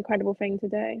actually like an incredible thing to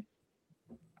do.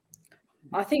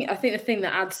 I think the thing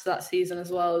that adds to that season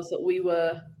as well is that we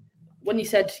were, when you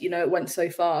said it went so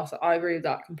fast, I agree with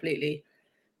that completely,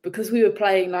 because we were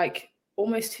playing like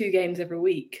almost 2 games every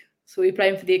week. So we were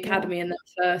playing for the academy and the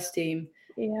first team.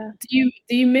 Yeah. Do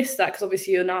you miss that? Because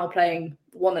obviously you're now playing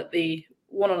one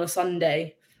on a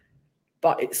Sunday,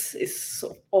 but it's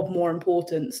sort of more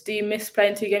importance. Do you miss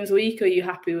playing 2 games a week, or are you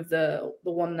happy with the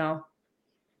one now?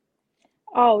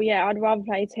 Oh yeah, I'd rather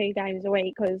play 2 games a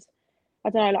week because I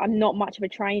don't know, like, I'm not much of a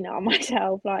trainer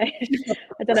myself. Like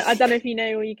I don't know if you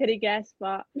know or you could have guessed,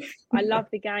 but I love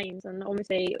the games, and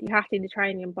obviously you have to do the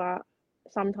training, but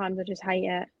sometimes I just hate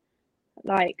it.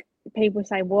 Like, people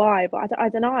say why, but I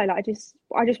don't know. Like I just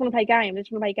want to play games. I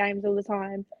just want to play games all the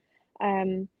time.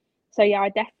 So yeah, I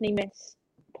definitely miss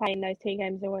playing those 2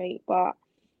 games a week. But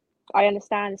I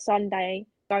understand Sunday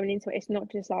going into it, it's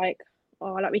not just like,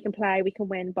 oh, like we can play, we can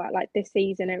win, but like this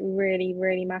season it really,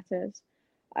 really matters.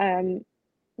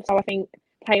 So I think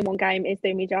playing 1 game is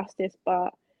doing me justice.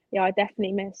 But yeah, I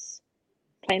definitely miss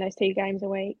playing those 2 games a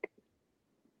week.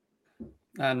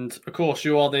 And of course,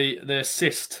 you are the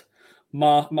assist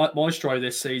maestro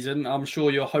this season. I'm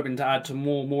sure you're hoping to add to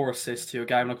more assists to your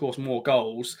game, and of course more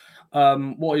goals.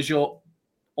 What is your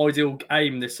ideal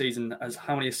aim this season as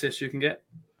how many assists you can get?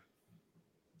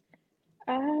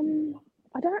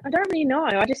 I don't really know.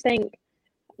 I just think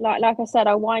like I said,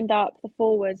 I wind up the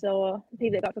forwards or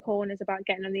people that got the corners about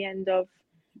getting on the end of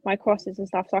my crosses and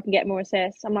stuff so I can get more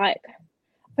assists. I'm like,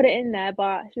 put it in there,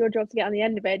 but it's your job to get on the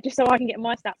end of it just so I can get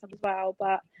my stats up as well.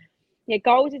 But yeah,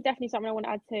 goals is definitely something I want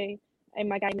to add to in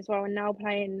my game as well. And now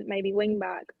playing maybe wing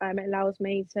back, it allows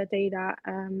me to do that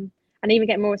and even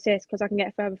get more assists because I can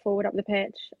get further forward up the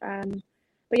pitch.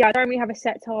 But yeah, I don't really have a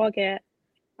set target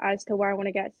as to where I want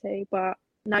to get to. But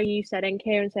now you said it and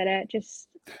Kieran said it, just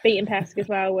beating Pesk as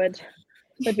well would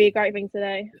be a great thing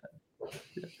to do.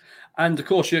 And of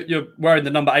course, you're wearing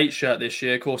the number 8 shirt this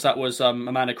year. Of course, that was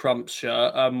Amanda Crump's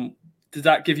shirt. Did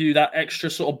that give you that extra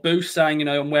sort of boost, saying,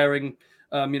 I'm wearing,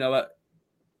 a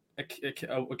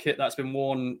kit that's been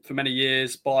worn for many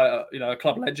years by a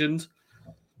club legend?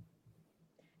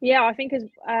 Yeah, I think as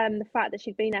the fact that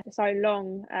she'd been there for so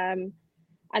long, and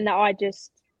that I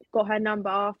just got her number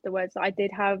afterwards, I did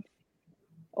have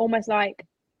almost like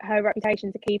her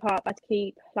reputation to keep up, to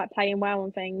keep like playing well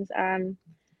and things.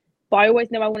 But I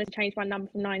always knew I wanted to change my number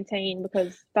from 19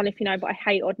 because, don't know if you know, but I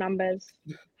hate odd numbers,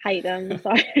 hate them.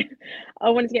 So I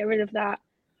wanted to get rid of that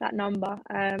number.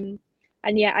 And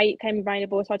yeah, 8 came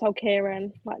available. So I told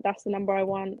Kieran, like, that's the number I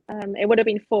want. It would have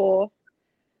been 4,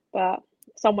 but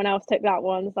someone else took that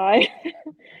one. So I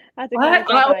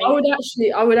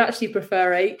would actually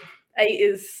prefer 8. 8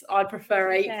 is, I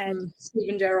prefer 8 from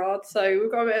Steven Gerrard. So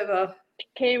we've got a bit of a.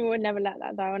 Kieran would never let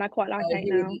that though, and I quite like 8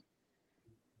 now.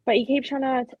 But he keeps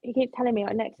telling me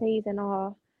like next season,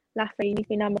 Lafferty, you need to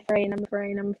be number 3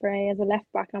 as a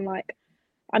left back. I'm like,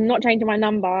 I'm not changing my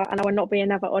number, and I will not be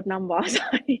another odd number. So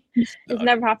it's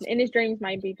never happened. In his dreams,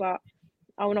 maybe, but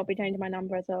I will not be changing my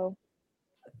number at all.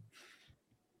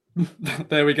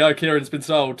 There we go. Kieran's been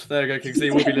sold. There we go,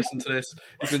 Kingsley. We'll be listening to this.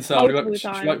 He's been sold. She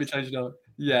won't be changing over.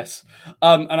 Yes.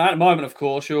 And at the moment, of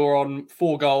course, you're on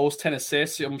 4 goals, 10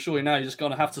 assists. I'm sure you know you're just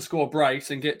going to have to score a brace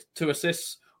and get 2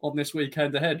 assists on this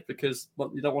weekend ahead because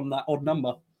you don't want that odd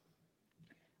number.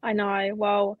 I know.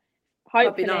 Well,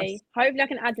 hopefully I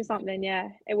can add to something. Yeah,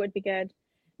 it would be good.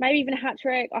 Maybe even a hat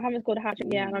trick. I haven't scored a hat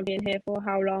trick yet, and I've been here for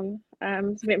how long?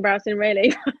 It's a bit embarrassing,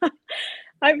 really.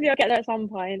 Hopefully, I'll get there at some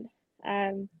point.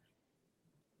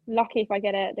 Lucky if I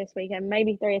get it this weekend.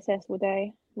 Maybe 3 assists will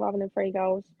do rather than 3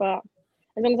 goals. But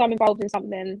as long as I'm involved in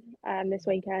something this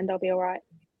weekend, I'll be all right.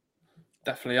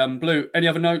 Definitely. Blue, any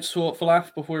other notes for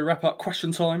Laf before we wrap up?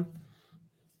 Question time.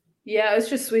 Yeah, it's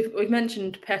just we've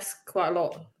mentioned Pesk quite a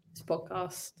lot this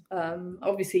podcast.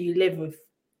 Obviously, you live with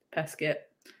Peskett,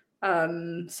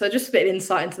 so just a bit of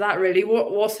insight into that. Really,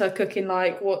 what's her cooking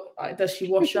like? What does she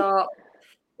wash up?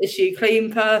 Is she a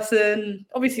clean person?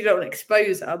 Obviously, we don't want to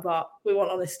expose her, but we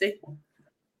want honesty.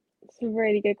 It's a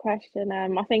really good question.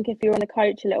 I think if you're on the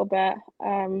coach a little bit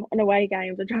on away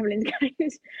games or travelling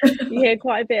games, you hear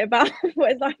quite a bit about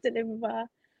what it's like to live with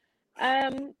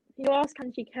her. You ask,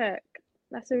 can she cook?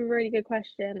 That's a really good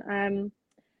question.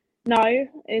 No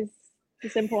is the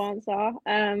simple answer.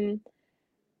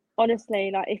 Honestly,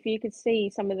 like if you could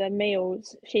see some of the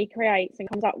meals she creates and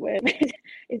comes up with,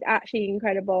 it's actually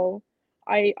incredible.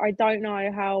 I don't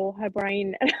know how her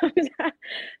brain allows her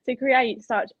to create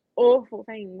such awful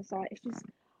things. Like it's just,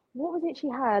 what was it she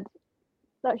had?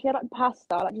 Like she had like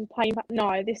pasta, like just plain.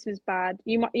 No, this was bad.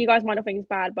 You guys might not think it's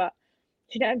bad, but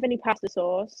she didn't have any pasta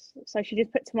sauce, so she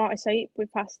just put tomato soup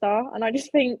with pasta, and I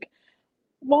just think,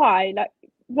 why? Like,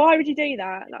 why would you do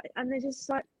that? Like, and there's just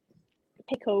like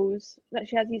pickles. Like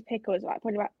she has these pickles, like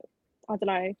probably about, I don't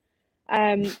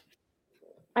know,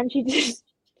 and she just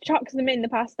chucks them in the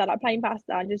pasta, like plain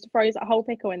pasta, and just throws a whole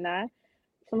pickle in there,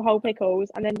 some whole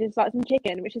pickles, and then just like some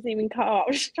chicken, which isn't even cut up,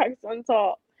 just chucks it on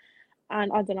top.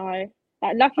 And I don't know.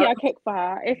 Like, lucky I cook for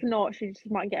her. If not, she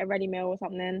might get a ready meal or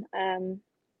something.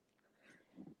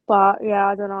 But yeah,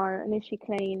 I don't know. And is she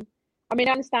clean? I mean,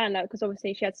 I understand that because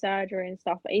obviously she had surgery and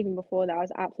stuff. But even before that, it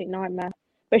was an absolute nightmare.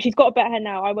 But she's got better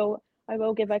now. I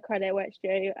will give her credit where it's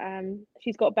due.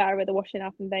 She's got better with the washing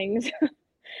up and things.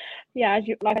 Yeah,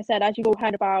 like I said, as you've all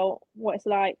heard about what it's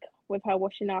like with her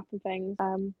washing up and things.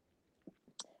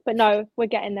 But no, we're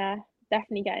getting there.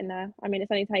 Definitely getting there. I mean,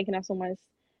 it's only taken us almost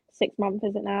 6 months,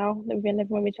 is it now, that we've been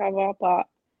living with each other? But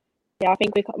yeah, I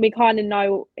think we kind of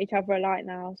know each other alike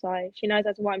now. So she knows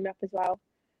how to wind me up as well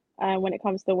when it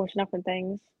comes to washing up and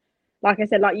things. Like I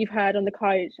said, like you've heard on the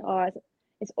coach,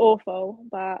 it's awful.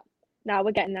 But no,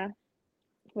 we're getting there.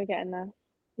 We're getting there.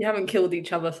 You haven't killed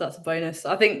each other, so that's a bonus.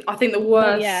 I think the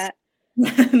worst. Not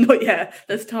yet. Not yet.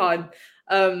 There's time.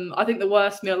 I think the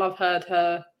worst meal I've heard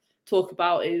her talk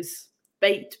about is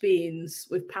baked beans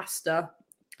with pasta,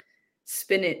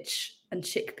 spinach, and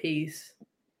chickpeas.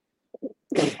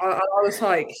 I was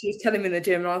like, she was telling me in the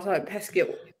gym, and I was like,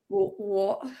 Peskett,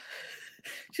 what?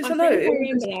 She's like,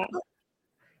 no.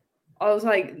 I was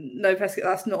like, no, Peskett,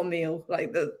 that's not a meal.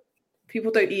 Like, the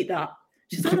people don't eat that.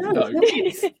 She's like, no,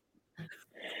 it's not.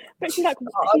 But she's like,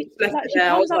 she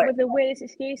comes up with the weirdest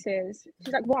excuses.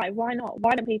 She's like, why? Why not?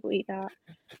 Why don't people eat that?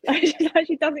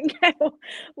 She doesn't care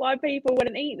why people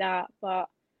wouldn't eat that. But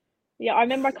yeah, I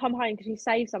remember I come home because she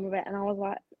saved some of it, and I was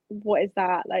like, what is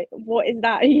that? Like, what is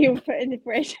that you put in the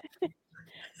fridge?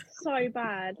 So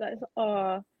bad. Like,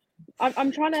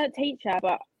 I'm trying to teach her,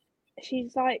 but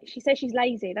she's like, she says she's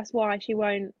lazy. That's why she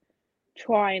won't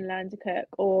try and learn to cook.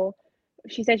 Or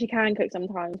she says she can cook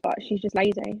sometimes, but she's just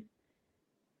lazy.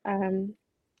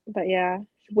 But yeah,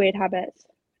 weird habits.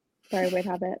 Very weird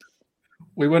habits.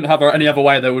 We wouldn't have her any other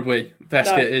way though, would we?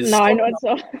 Peskett is no, not at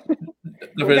all.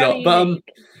 Definitely not. But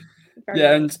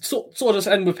And sort of just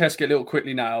end with Heskett a little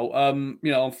quickly now.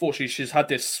 Unfortunately, she's had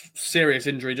this serious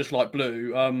injury, just like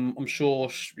Blue. I'm sure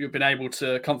you've been able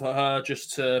to comfort her,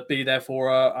 just to be there for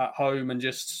her at home, and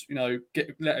just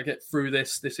let her get through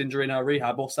this injury in her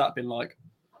rehab. What's that been like?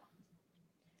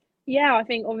 Yeah, I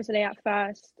think obviously at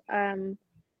first,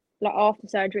 like after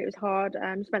surgery, it was hard.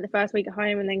 Spent the first week at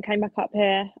home and then came back up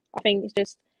here. I think it's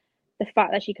just the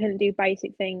fact that she couldn't do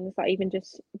basic things, like even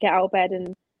just get out of bed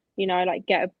and like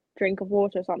get a drink of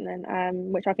water or something,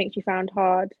 which I think she found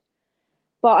hard.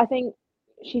 But I think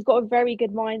she's got a very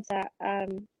good mindset,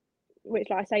 which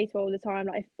like I say to her all the time,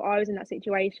 like if I was in that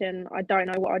situation, I don't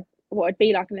know what I'd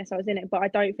be like unless I was in it, but I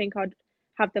don't think I'd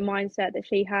have the mindset that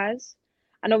she has.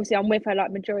 And obviously I'm with her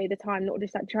like majority of the time, not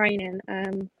just at training.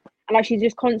 And like she's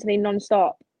just constantly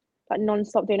non-stop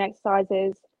doing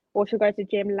exercises, or she'll go to the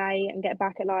gym late and get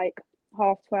back at like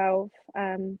 12:30.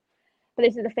 But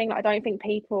this is the thing, like, I don't think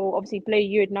people, obviously Blue,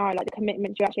 you would know, like the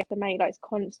commitment you actually have to make, like it's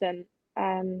constant.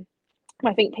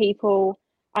 I think people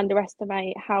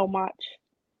underestimate how much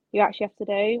you actually have to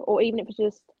do, or even if it's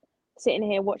just sitting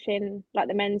here watching like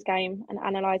the men's game and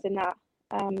analysing that,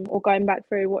 or going back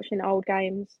through watching old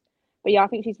games. But yeah, I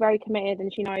think she's very committed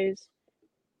and she knows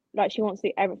like she wants to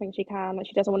do everything she can. Like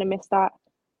she doesn't want to miss that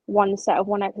one set of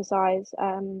one exercise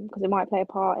because it might play a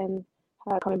part in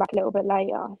her coming back a little bit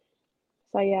later.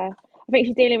 So yeah, I think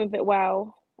she's dealing with it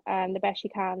well, the best she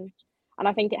can. And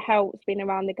I think it helps being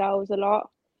around the girls a lot.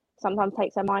 Sometimes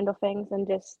takes her mind off things and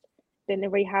just doing the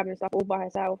rehab and stuff all by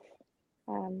herself.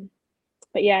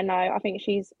 But yeah, no, I think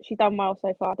she's done well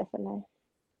so far, definitely.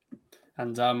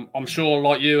 And I'm sure,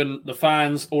 like you and the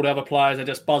fans, all the other players are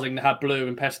just buzzing to have Blue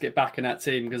and Peskett back in that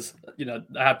team because, they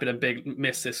have been a big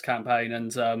miss this campaign.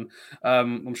 And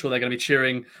I'm sure they're going to be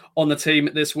cheering on the team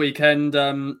this weekend.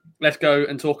 Let's go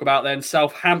and talk about then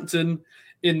Southampton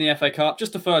in the FA Cup.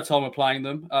 Just the third time we're playing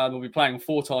them. We'll be playing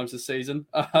 4 times this season.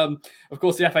 Of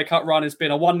course, the FA Cup run has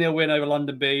been a 1-0 win over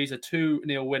London Bees, a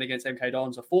 2-0 win against MK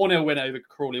Dons, a 4-0 win over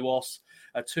Crawley Wasps,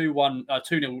 a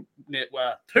 2-0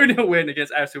 win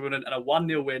against AFC Wimbledon, and a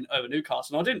 1-0 win over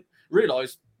Newcastle. And I didn't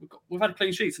realise we've had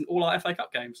clean sheets in all our FA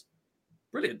Cup games.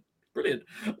 Brilliant.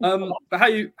 But how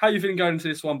you feeling going into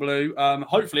this one, Blue?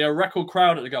 Hopefully a record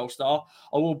crowd at the Gold Star.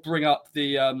 I will bring up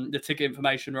the ticket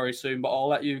information very soon, but I'll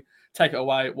let you take it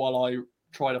away while I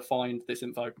try to find this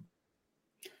info.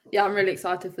 Yeah, I'm really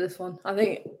excited for this one. I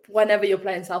think whenever you're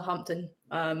playing Southampton,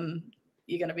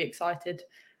 you're going to be excited.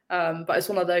 But it's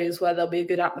one of those where there'll be a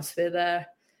good atmosphere there.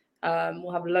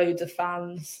 We'll have loads of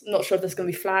fans. I'm not sure if there's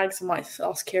going to be flags. I might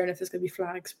ask Kieran if there's going to be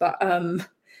flags. But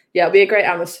yeah, it'll be a great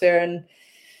atmosphere and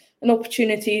an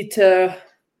opportunity to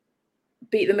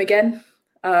beat them again.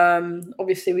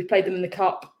 Obviously, we played them in the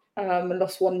Cup and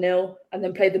lost 1-0, and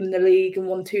then played them in the league and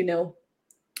won 2-0.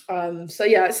 So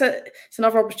yeah, it's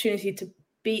another opportunity to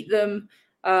beat them,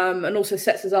 and also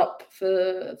sets us up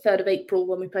for 3rd of April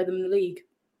when we play them in the league.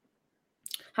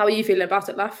 How are you feeling about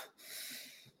it, Laf?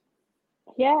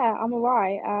 Yeah, I'm all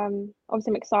right.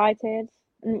 Obviously, I'm excited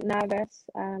and nervous.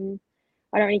 I don't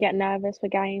really get nervous for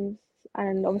games,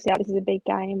 and obviously, this is a big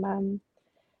game.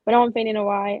 But I'm feeling all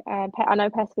right. I know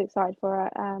Pesk's excited for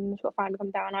it. She's got family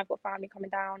coming down. I've got family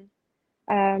coming down.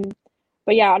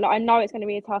 But yeah, I know it's going to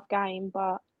be a tough game.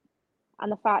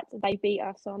 And the fact that they beat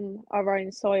us on our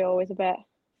own soil is a bit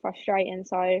frustrating.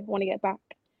 So I want to get back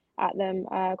at them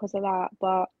because of that.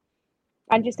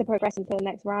 And just to progress into the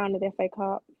next round of the FA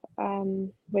Cup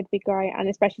would be great. And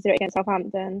especially to do it against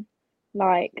Southampton,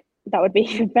 like that would be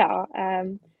even better.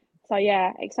 So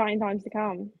yeah, exciting times to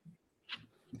come.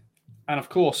 And of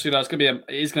course, it's going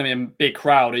to be a big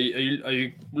crowd. Are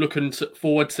you looking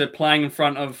forward to playing in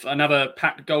front of another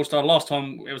packed Gold Star? Last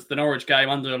time it was the Norwich game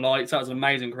under the lights. That was an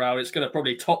amazing crowd. It's going to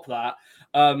probably top that.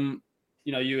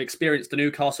 You experienced the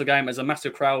Newcastle game as a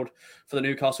massive crowd for the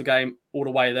Newcastle game all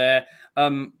the way there.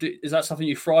 Is that something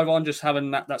you thrive on, just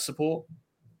having that support?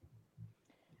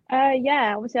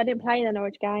 Yeah, obviously I didn't play the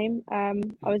Norwich game. I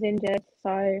was injured,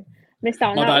 so missed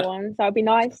out on that one. So it'd be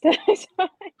nice to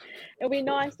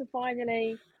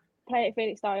finally play at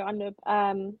Felixstowe under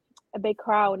a big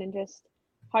crowd, and just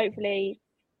hopefully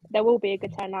there will be a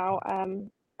good turnout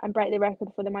and break the record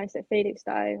for the most at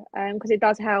Felixstowe, because it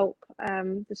does help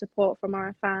the support from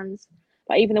our fans.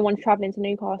 Like even the ones travelling to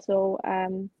Newcastle,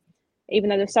 even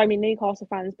though there's so many Newcastle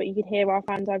fans, but you could hear our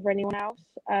fans over anyone else.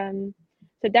 So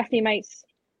it definitely makes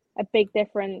a big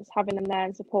difference having them there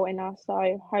and supporting us.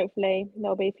 So hopefully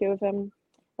there'll be a few of them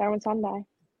there on Sunday.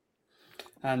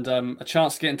 and a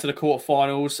chance to get into the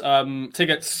quarterfinals.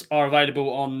 Tickets are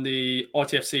available on the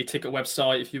ITFC ticket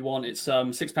website if you want. It's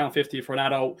 £6.50 for an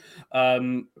adult.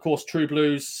 Of course, True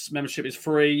Blues membership is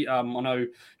free. I know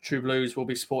True Blues will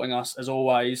be supporting us as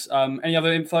always. Any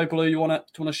other info, Blue, you want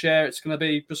to share? It's going to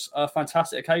be just a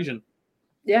fantastic occasion.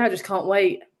 Yeah, I just can't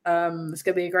wait. It's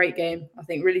going to be a great game. I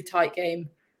think really tight game.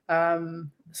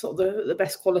 Sort of the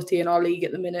best quality in our league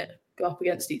at the minute go up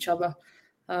against each other.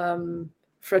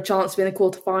 For a chance to be in the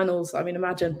quarterfinals. I mean,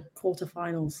 imagine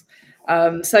quarterfinals.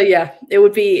 So yeah, it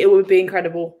would be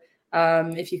incredible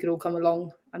if you could all come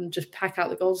along and just pack out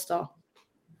the Gold Star.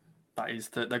 That is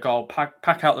the goal.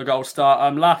 Pack out the Gold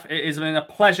Star. Laf, it has been a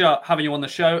pleasure having you on the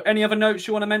show. Any other notes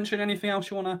you want to mention? Anything else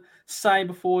you want to say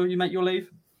before you make your leave?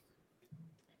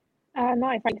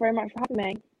 No, thank you very much for having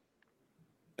me.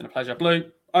 Been a pleasure. Blue,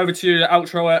 over to you to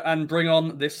outro it and bring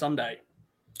on this Sunday.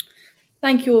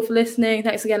 Thank you all for listening.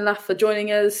 Thanks again, Laf, for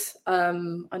joining us. I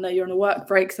know you're on a work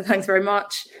break, so thanks very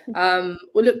much. We'll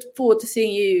look forward to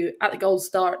seeing you at the Gold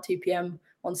Star at 2 p.m.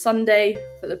 on Sunday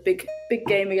for the big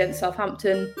game against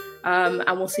Southampton.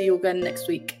 And we'll see you again next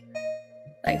week.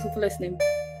 Thanks all for listening.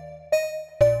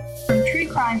 From true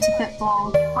crime to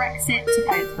football, Brexit to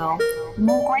Oakville. For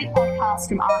more great podcasts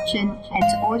from Archon, head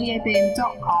to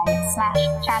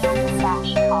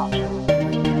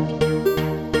audioboom.com/channel/Archon.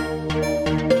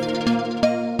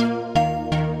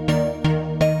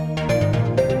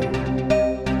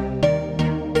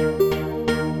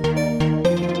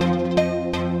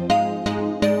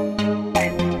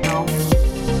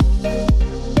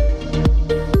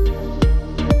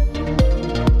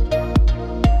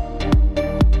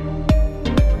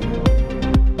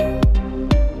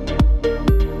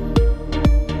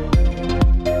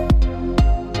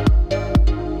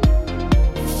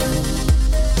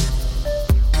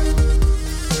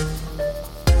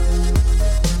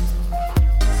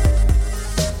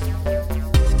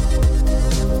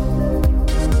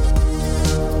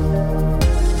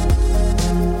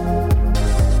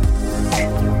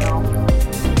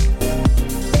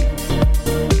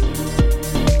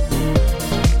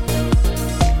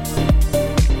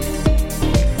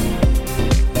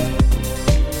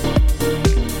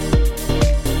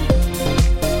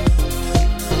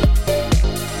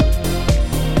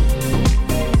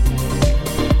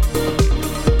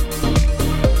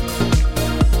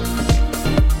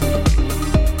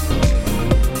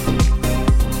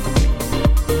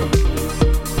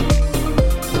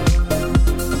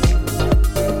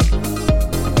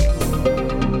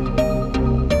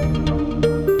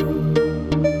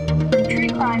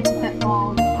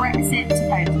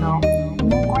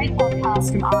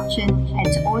 From Archon,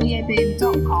 head to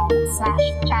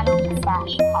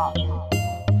audioboom.com/channel/Archon.